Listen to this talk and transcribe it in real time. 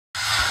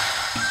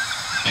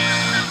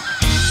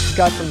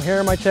got some hair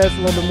on my chest,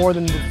 a little bit more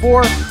than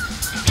before.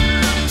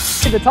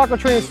 The taco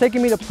train is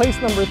taking me to place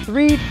number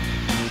 3. You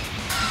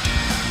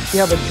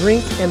have a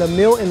drink and a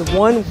meal in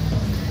one.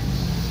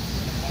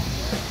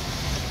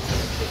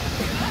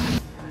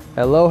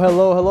 Hello,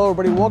 hello, hello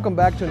everybody. Welcome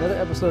back to another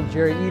episode of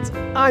Jerry Eats.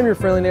 I'm your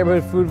friendly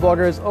neighborhood food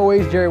vlogger, as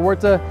always, Jerry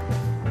Huerta.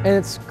 And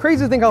it's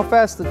crazy to think how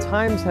fast the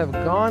times have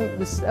gone.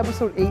 This is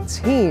episode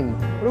 18.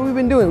 What have we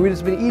been doing? We've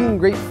just been eating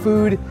great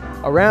food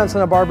around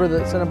Santa Barbara,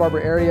 the Santa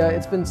Barbara area.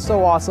 It's been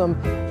so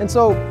awesome. And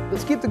so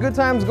let's keep the good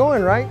times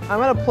going, right? I'm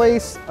at a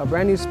place, a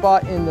brand new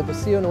spot in the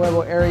Paseo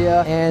Nuevo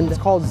area, and it's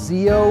called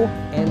Zio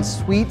and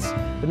Sweets.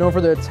 They're known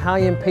for their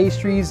Italian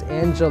pastries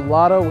and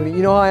gelato.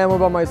 You know how I am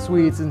about my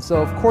sweets, and so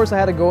of course I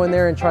had to go in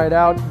there and try it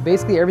out.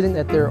 Basically everything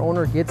that their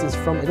owner gets is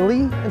from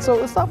Italy, and so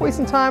let's stop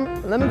wasting time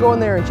and let me go in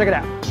there and check it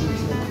out.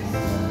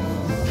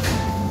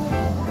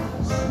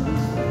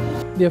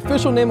 The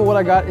official name of what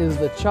I got is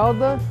the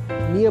Cialda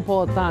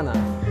Neapolitana.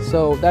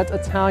 So that's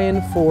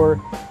Italian for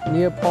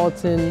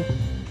Neapolitan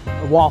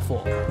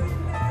waffle.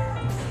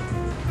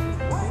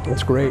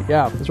 That's great,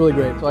 yeah, it's really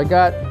great. So I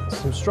got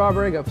some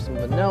strawberry, got some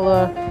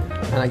vanilla,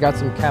 and I got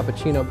some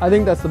cappuccino. I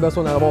think that's the best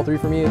one out of all three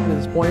for me at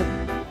this point.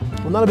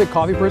 I'm not a big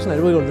coffee person, I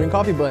really don't drink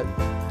coffee, but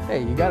hey,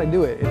 you gotta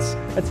do it. It's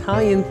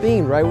Italian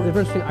themed, right? The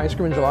difference between ice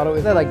cream and gelato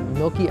is that like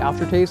milky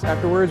aftertaste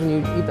afterwards when you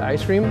eat the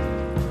ice cream.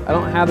 I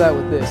don't have that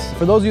with this.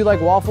 For those of you who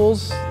like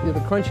waffles, you have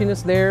the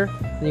crunchiness there,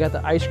 and you got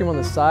the ice cream on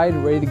the side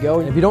ready to go.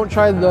 And if you don't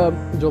try the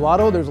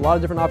gelato, there's a lot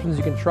of different options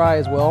you can try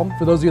as well.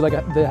 For those of you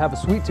that have a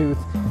sweet tooth,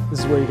 this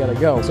is where you gotta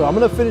go. So I'm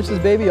gonna finish this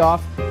baby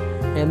off,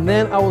 and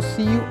then I will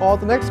see you all at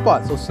the next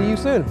spot. So see you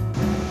soon.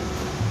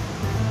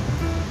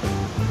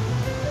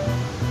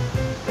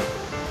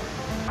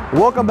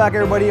 Welcome back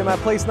everybody. I'm at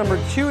place number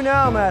 2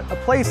 now. I'm at a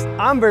place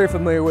I'm very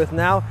familiar with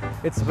now.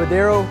 It's the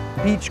Vadero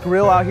Beach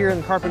Grill out here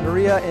in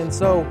Carpinteria, and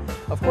so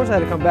of course I had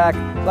to come back.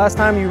 Last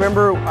time, you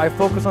remember, I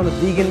focused on the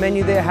vegan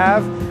menu they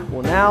have.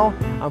 Well, now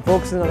I'm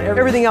focusing on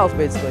everything else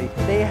basically.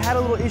 They had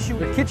a little issue.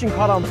 Their kitchen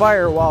caught on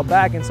fire a while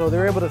back, and so they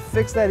were able to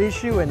fix that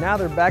issue, and now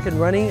they're back and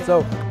running.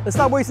 So let's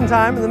stop wasting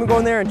time and let me go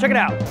in there and check it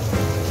out.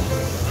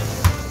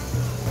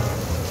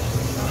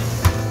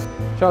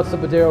 Shout out to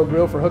Vadero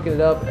Grill for hooking it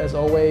up as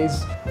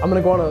always. I'm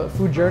gonna go on a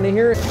food journey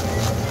here,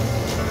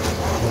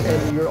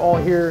 and you're all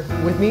here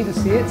with me to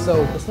see it,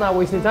 so let's not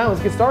waste any time.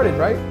 Let's get started,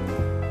 right?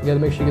 You gotta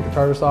make sure you get the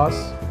tartar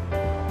sauce.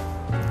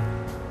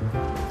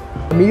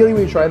 Immediately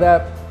when you try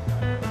that,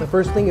 the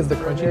first thing is the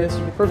crunchiness.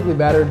 You're perfectly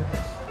battered.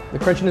 The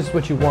crunchiness is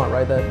what you want,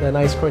 right? That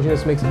nice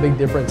crunchiness makes a big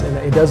difference, and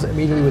it does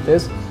immediately with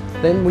this.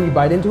 Then when you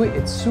bite into it,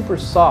 it's super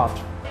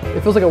soft.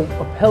 It feels like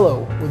a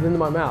pillow within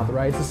my mouth,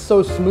 right? It's just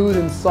so smooth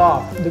and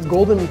soft. The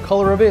golden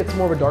color of it, it's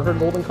more of a darker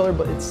golden color,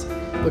 but it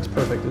looks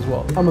perfect as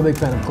well. I'm a big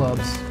fan of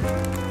clubs.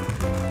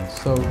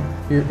 So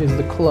here is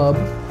the club.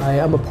 I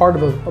am a part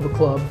of a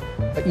club,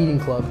 an eating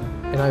club,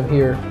 and I'm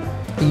here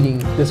eating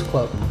this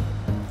club.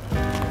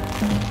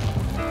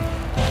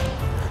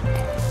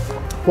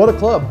 What a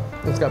club.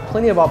 It's got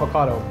plenty of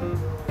avocado,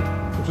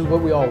 which is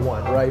what we all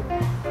want, right?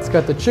 It's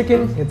got the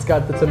chicken, it's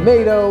got the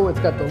tomato, it's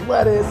got the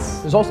lettuce.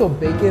 There's also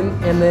bacon,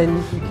 and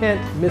then you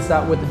can't miss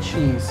out with the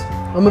cheese.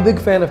 I'm a big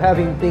fan of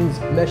having things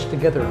meshed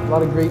together. A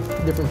lot of great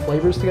different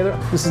flavors together.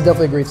 This is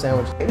definitely a great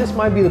sandwich. This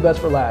might be the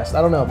best for last.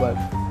 I don't know, but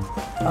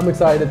I'm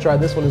excited to try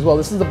this one as well.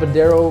 This is the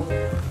Vadero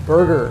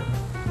burger.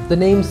 The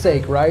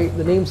namesake, right?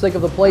 The namesake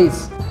of the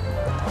place.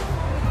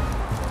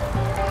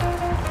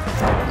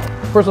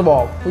 First of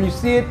all, when you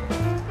see it,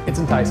 it's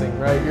enticing,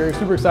 right? You're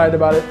super excited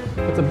about it.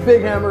 It's a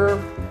big hamburger,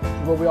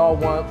 what we all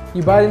want.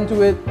 You bite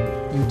into it,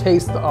 you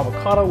taste the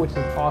avocado, which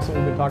is awesome.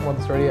 We've been talking about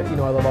this already. You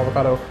know I love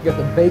avocado. You got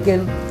the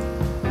bacon.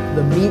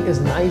 The meat is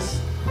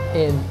nice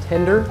and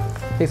tender.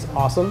 Tastes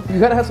awesome. You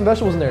gotta have some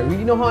vegetables in there.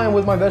 You know how I am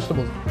with my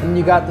vegetables. And then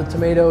you got the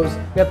tomatoes,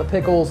 you got the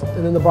pickles,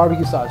 and then the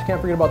barbecue sauce. You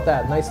can't forget about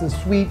that. Nice and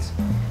sweet.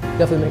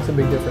 Definitely makes a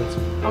big difference.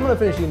 I'm gonna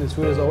finish eating this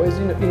food as always.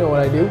 You know what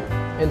I do.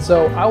 And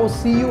so I will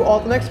see you all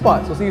at the next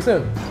spot. So see you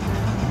soon.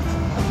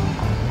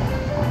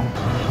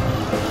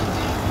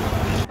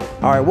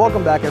 All right,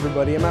 welcome back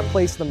everybody. I'm at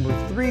place number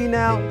 3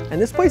 now, and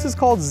this place is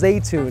called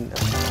Zaytoun.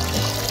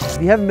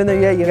 If you haven't been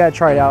there yet, you gotta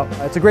try it out.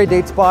 It's a great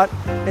date spot,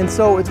 and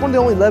so it's one of the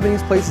only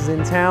Lebanese places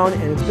in town,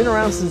 and it's been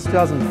around since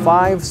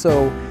 2005,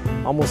 so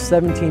almost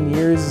 17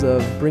 years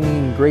of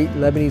bringing great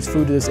Lebanese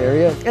food to this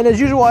area. And as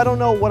usual, I don't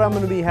know what I'm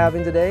gonna be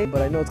having today,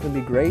 but I know it's gonna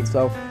be great,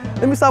 so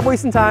let me stop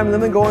wasting time and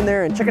let me go in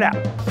there and check it out.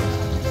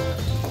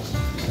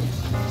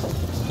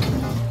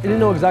 I didn't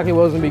know exactly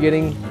what I was gonna be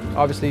getting.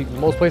 Obviously,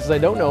 most places I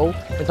don't know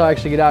until I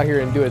actually get out here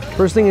and do it.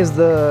 First thing is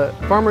the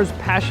Farmer's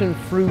Passion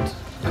Fruit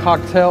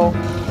Cocktail.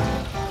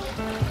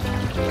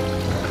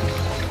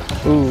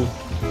 Ooh,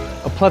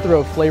 a plethora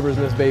of flavors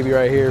in this baby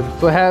right here.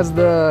 So it has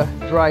the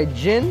dry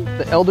gin,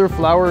 the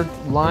elderflower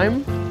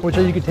lime, which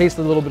you can taste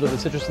a little bit of the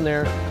citrus in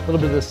there, a little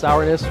bit of the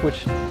sourness,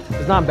 which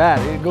is not bad.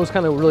 It goes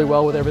kind of really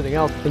well with everything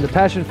else. And the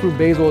passion fruit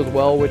basil as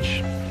well,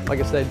 which, like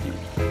I said,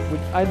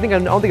 I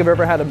don't think I've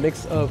ever had a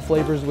mix of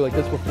flavors like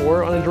this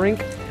before on a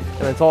drink.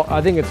 And I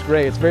think it's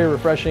great. It's very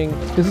refreshing.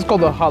 This is called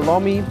the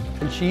halloumi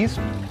and cheese.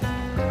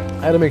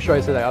 I had to make sure I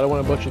said that. I don't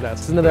want to butcher that.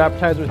 This is another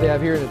appetizer they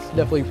have here, and it's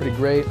definitely pretty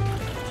great.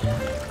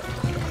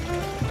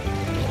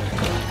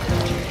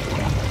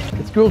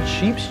 It's grilled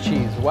sheep's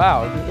cheese.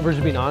 Wow, if we're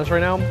just being honest right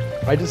now,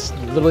 I just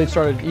literally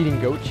started eating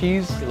goat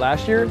cheese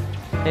last year,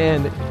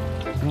 and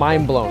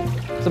mind blown.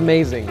 It's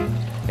amazing.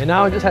 And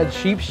now I just had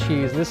sheep's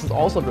cheese, and this is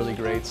also really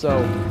great.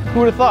 So who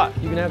would have thought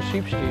you can have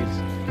sheep's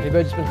cheese? Maybe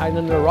I've just been hiding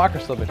under a rock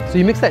or something. So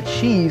you mix that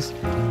cheese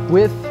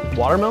with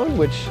watermelon,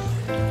 which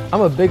I'm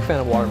a big fan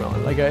of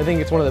watermelon. Like, I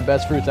think it's one of the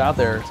best fruits out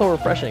there. It's so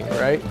refreshing,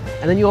 right?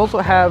 And then you also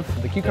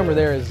have the cucumber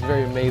there is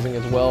very amazing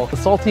as well. The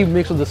salty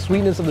mixed with the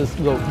sweetness of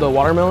the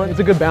watermelon, it's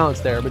a good balance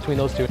there between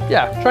those two.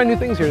 Yeah, trying new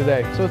things here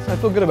today, so I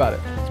feel good about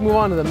it. Let's move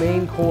on to the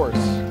main course.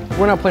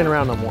 We're not playing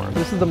around no more.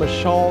 This is the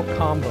mashal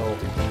combo.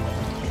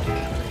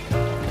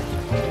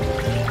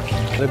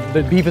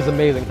 The beef is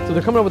amazing. So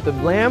they're coming up with the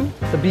lamb,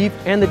 the beef,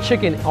 and the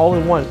chicken all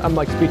in one. I'm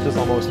like speechless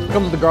almost. It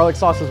comes with the garlic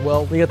sauce as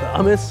well. Then you got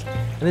the hummus,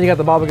 and then you got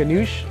the baba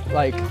ganoush.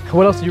 Like,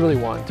 what else do you really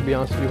want, to be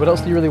honest with you? What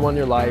else do you really want in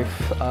your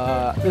life?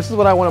 This is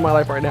what I want in my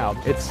life right now.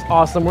 It's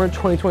awesome. We're in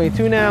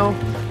 2022 now.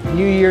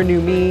 New year,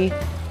 new me.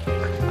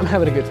 I'm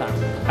having a good time.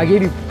 I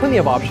gave you plenty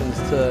of options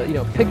to, you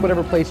know, pick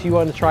whatever place you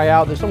want to try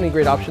out. There's so many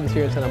great options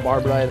here in Santa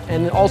Barbara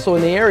and also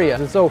in the area.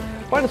 And so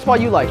find a spot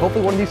you like.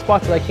 Hopefully one of these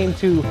spots that I came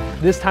to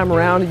this time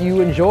around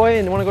you enjoy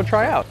and want to go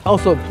try out.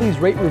 Also, please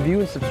rate, review,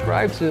 and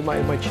subscribe to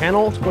my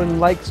channel. So go ahead and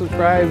like,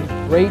 subscribe,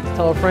 rate,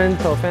 tell a friend,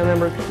 tell a family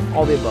member,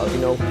 all the above.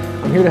 You know,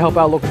 I'm here to help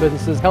out local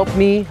businesses. Help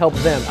me, help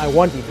them. I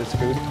want to eat this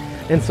food.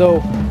 And so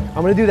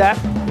I'm going to do that.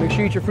 Make sure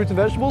you eat your fruits and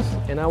vegetables,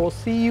 and I will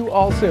see you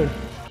all soon.